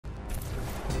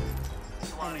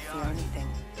don't fear anything.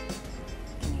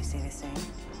 Can you say the same?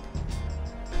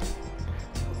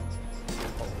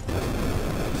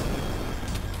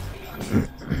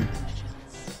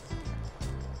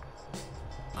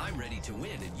 I'm ready to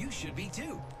win, and you should be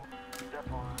too. Step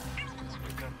one.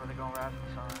 Wake up early, gonna rise in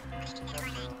the sun. Step two.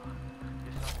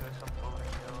 Get some good, some food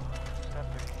and chill. Step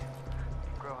three.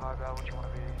 You grow hard about what you wanna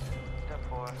be. Step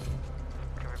four.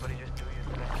 Everybody just do your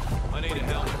thing. I need a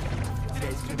helmet.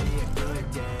 Today's gonna be a good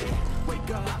day.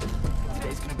 Wake up.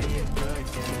 Today's gonna be a good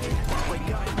day.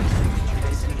 Wake up.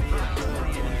 Today's gonna be a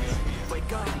good day.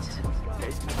 Wake up.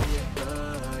 Today's gonna be a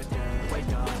good day.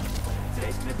 Wake up.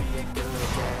 Today's gonna be a good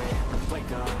day.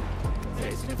 Wake up.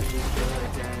 Today's gonna be a good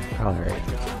day. Alright.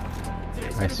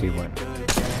 I see one.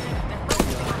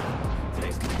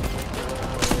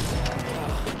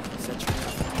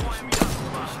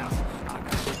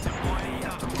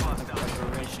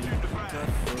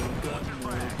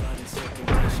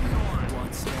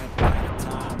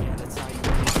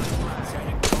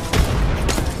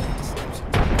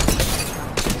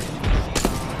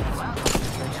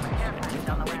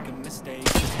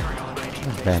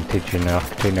 Vantage and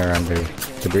Octane are under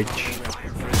the bridge.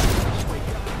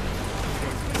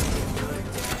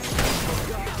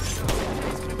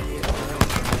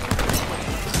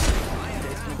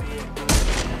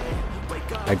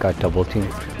 I got double team.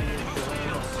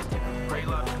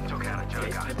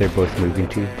 They're both moving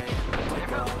to you.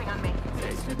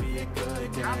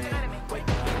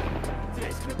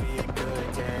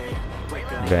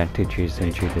 Vantage is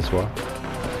injured as well.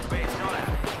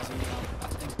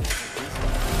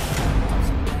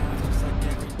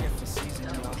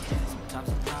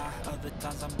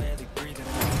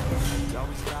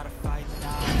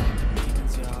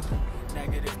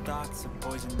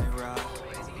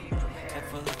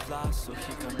 So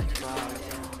here come the clouds.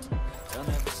 They'll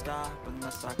never stop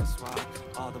unless I can swap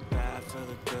all the bad for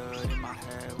the good in my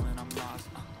head when I'm lost.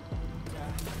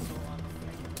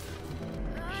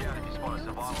 Shout if you spot a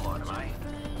survival item, eh?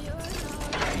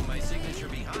 Leaving my signature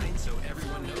behind so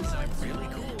everyone knows I'm really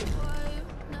cool.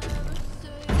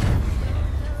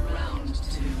 Round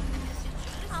two.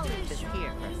 I'll leave this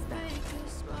here for a sec.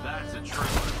 That's a true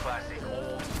one, classic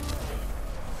old.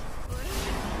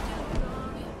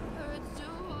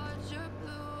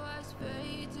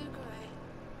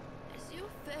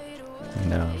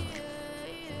 No.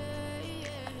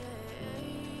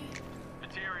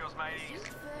 Materials, mateys.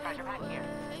 Treasure back here.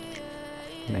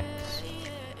 Nice.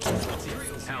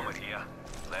 Helmet here.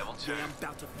 Level 2. Yeah, I'm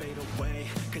about to fade away.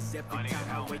 Cause every time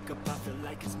I wake up I feel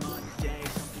like it's Monday.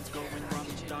 Something's going wrong,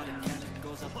 each thought and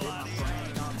chemicals up in my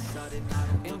brain. All of a sudden I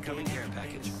don't look Incoming care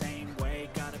package. the same way.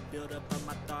 Gotta build up of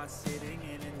my thoughts sitting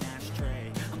in an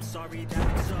ashtray. I'm sorry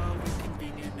that it's so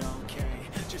inconvenient, okay.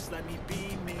 Just let me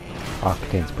be me.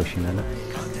 Octane's pushing on it.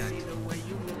 See the way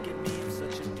you look at me, I'm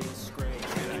such a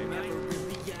disgrace. I never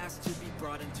really asked to be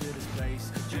brought into this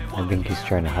place. I think he's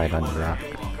trying to hide on the rock.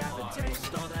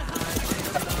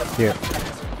 Here.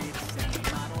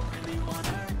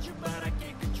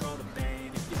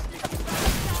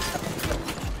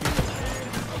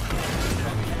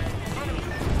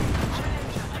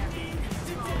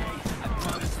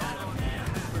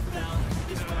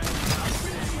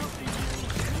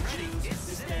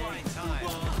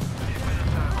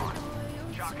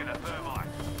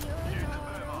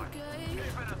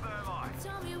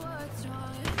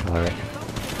 Alright.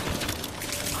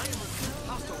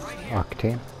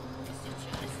 Octane.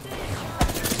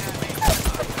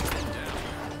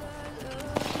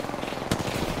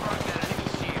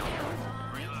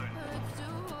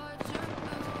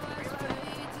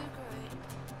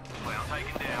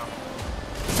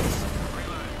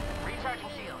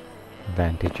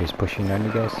 Vantage is pushing on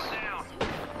you guys.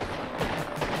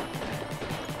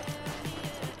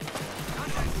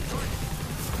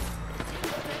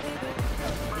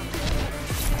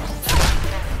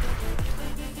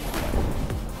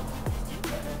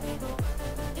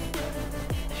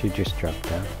 She just dropped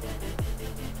down.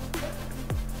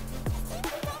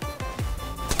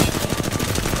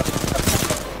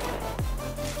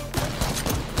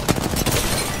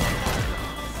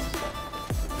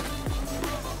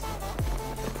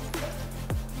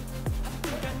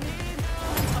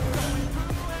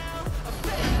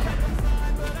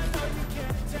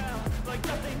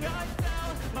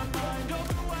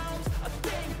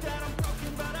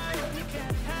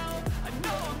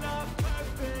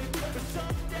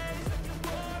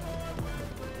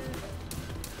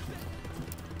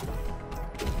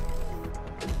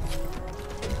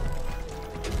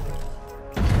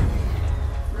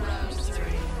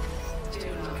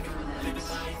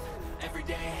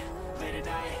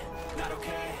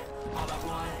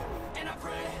 and I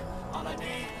pray. All I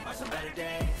need are some better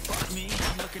days. Fuck me,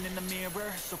 I'm looking in the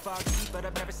mirror, so foggy, but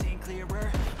I've never seen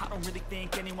clearer. I don't really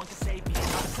think anyone can save me.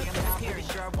 Honestly, I'm not really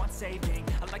sure I want saving.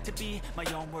 I like to be my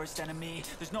own worst enemy.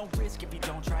 There's no risk if you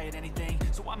don't try at anything,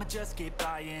 so I'ma just keep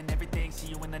buying everything. See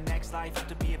you in the next life, have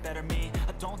to be a better me.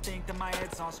 I don't think that my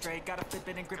head's on straight. Gotta flip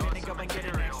it and grip it and go and get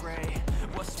an X-ray.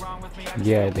 What's wrong with me? I just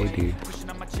Yeah, can't they wait. do. Pushing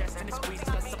on my chest and it squeezes,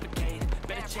 I suffocate.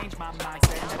 Better change my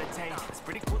mindset, meditate. It's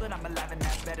pretty cool that I'm alive and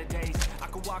have better days. I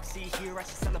could walk, see, hear, I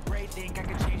should celebrate. Think I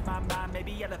could change my mind,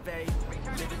 maybe elevate.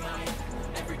 Living life,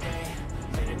 every day,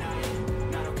 late at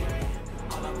night, not okay.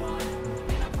 All I want,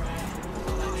 and I pray.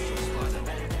 All I need is a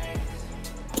better day.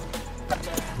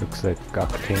 Looks like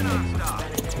Octane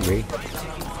and Ray.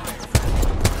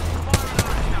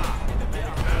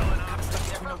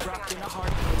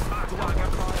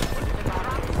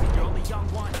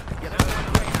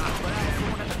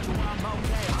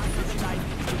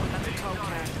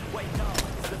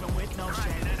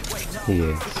 He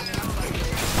is.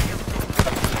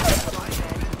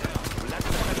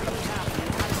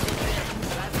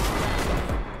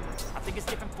 I think it's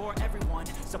different for everyone.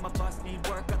 Some of us need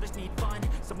work, others need fun.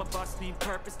 Some of us need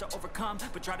purpose to overcome,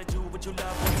 but try to do what you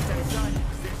love when it's said and done.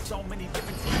 'Cause there's so many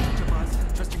differences in each of us.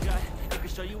 Trust your gut, it can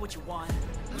show you what you want.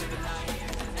 Live a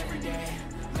life, every day,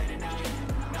 late at night,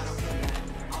 not okay.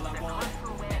 All I want,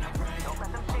 and I pray.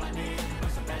 All I need are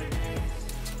some better days.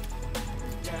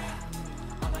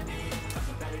 Yeah, all I need are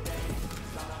some better days.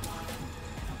 All I want.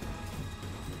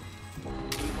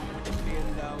 Even when you feel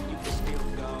low, you can still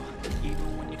go. Even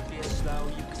when you feel slow,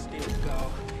 you can still go.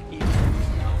 Even when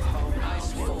there's no hope, I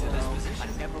still go. I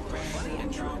never ran from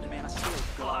the road, man, I still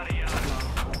go.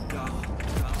 Go, go,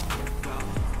 go,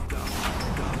 go, go, go,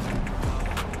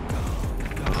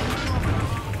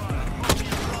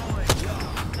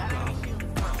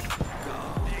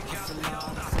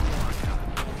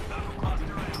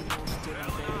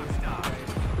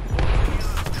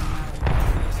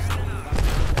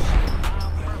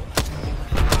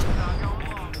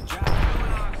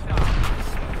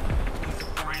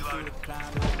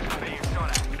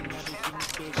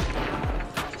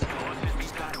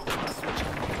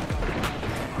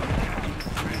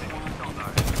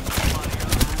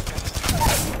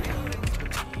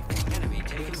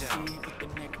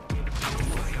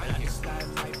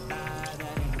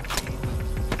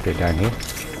 Okay, down here.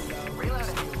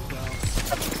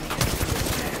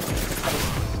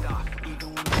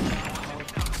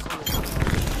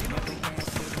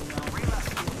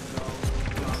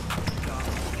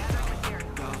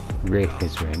 Ray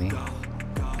is raining.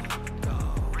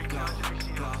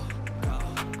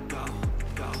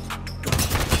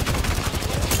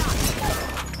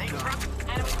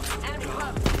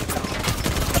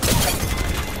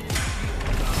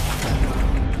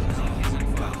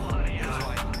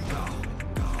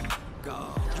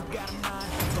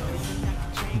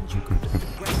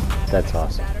 That's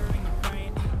awesome.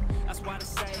 That's why I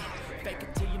say, fake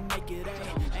it till you make it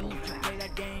A. And if you play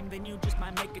that game, then you just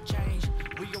might make a change.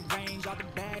 Rearrange all the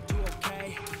bad to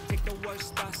okay. Take the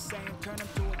worst I say and turn them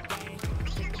to a game.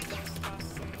 Take the best I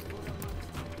say and put them on.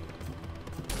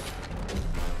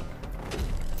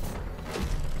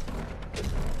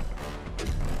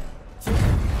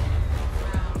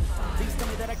 Please tell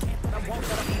me that I can't, that I won't,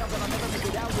 that I fail, that I'll never make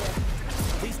it out yet.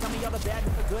 Please tell me all the bad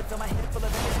and the good, fill my head full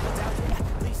of energy that's out there.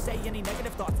 Please say any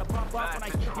negative thoughts, I pop off when I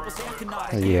hear people say I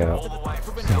cannot. Yeah.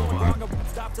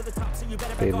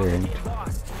 They learned.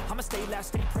 I'ma stay loud,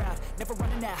 stay proud, never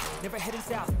running out, never heading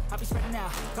south. I'll be spreading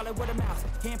out, call it word of mouth,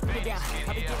 can't put it down,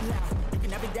 I'll be getting loud. You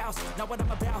can have it douse, not what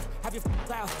I'm about, have your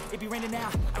cloud, it be raining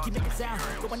now, I keep making sound,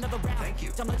 go another round,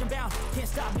 I'm legend bound, can't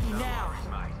stop me now.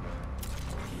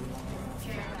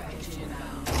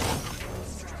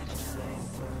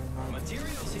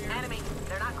 Materials here. Enemy,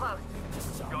 they're not close.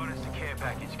 Notice the care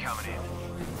package coming in.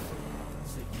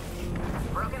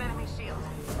 Broken enemy shield.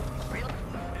 Real.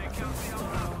 Here comes the old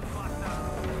round cluster.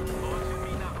 Bullets in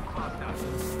me now, cluster.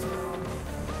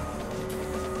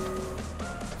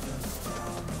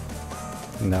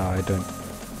 No, I don't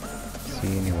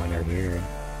see anyone out here.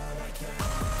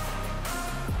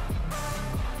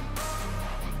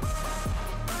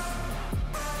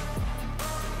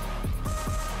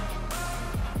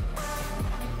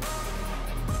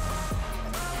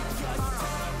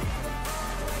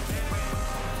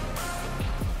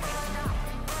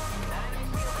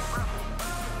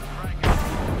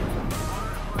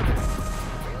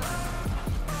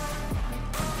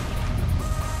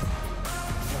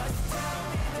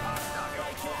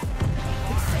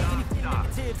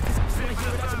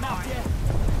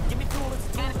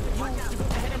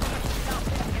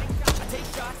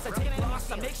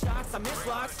 miss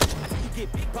locks. I think you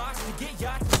get big box, you get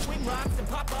yachts, swing rocks, and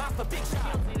pop off a big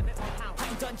shot. I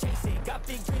ain't done chasing, got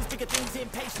big dreams, bigger things,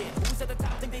 impatient. Who's at the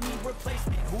top think they need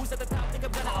replacement? Who's at the top think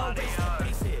I'm gonna always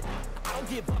face it? I don't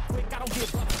give up quick, I don't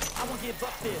give up, I won't give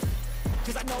up this.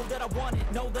 Cause I know that I want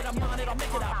it, know that I'm on it, I'll make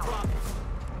it, I promise.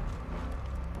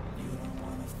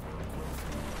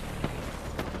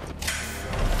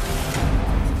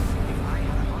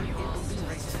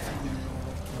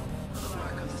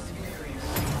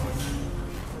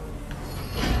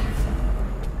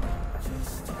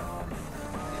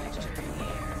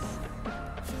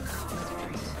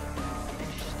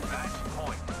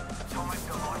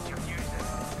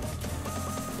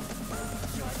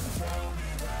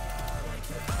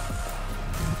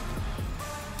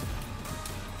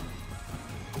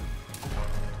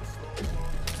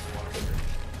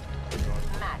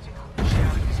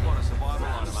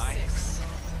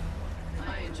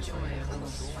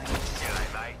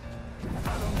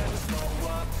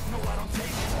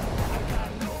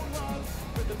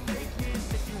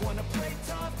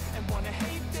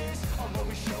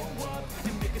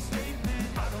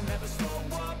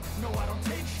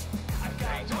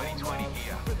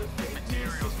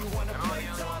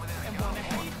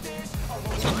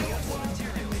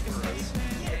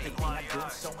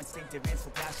 And so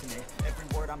passionate, every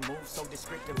word I move so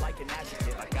descriptive like an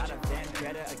adjective. I got a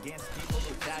vendetta against people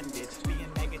who patent it,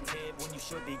 being negative when you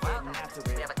should be getting after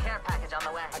it. We have a care package on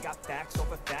the way. I got facts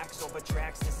over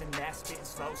tracks, this and that, spitting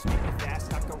slow, speaking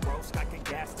fast. I can roast, I can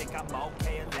gas, think I'm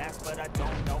okay at last, but I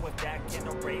don't know if that can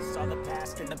erase all the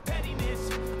past. And the pettiness,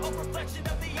 a reflection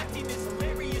of the emptiness,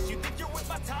 hilarious. You think you're worth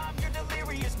my time, you're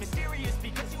delirious, mysterious,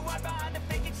 because you hide behind a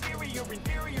fake exterior,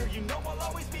 inferior. You know I'll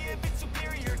always be a bit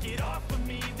superior. Get off of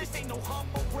me, this ain't no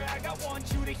humble brag. I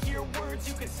want you to hear words,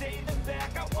 you can say them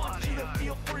back. I want you to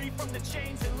feel free from the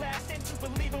chains that last, and to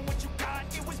believe in what you got,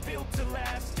 it was built to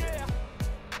last, yeah.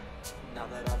 Now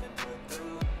that I've been put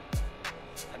through,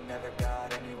 I never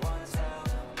got anyone's help.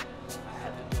 I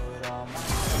had to do it all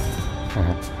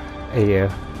myself.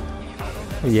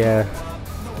 Yeah,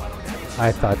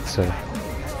 I thought so.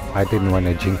 I didn't want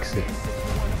to jinx it.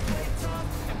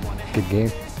 Good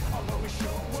game.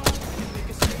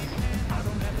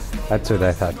 That's what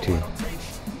I thought too.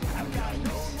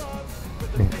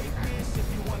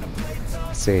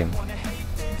 Same.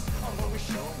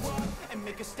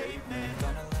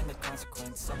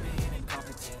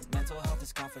 Mental health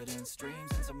is confidence, dreams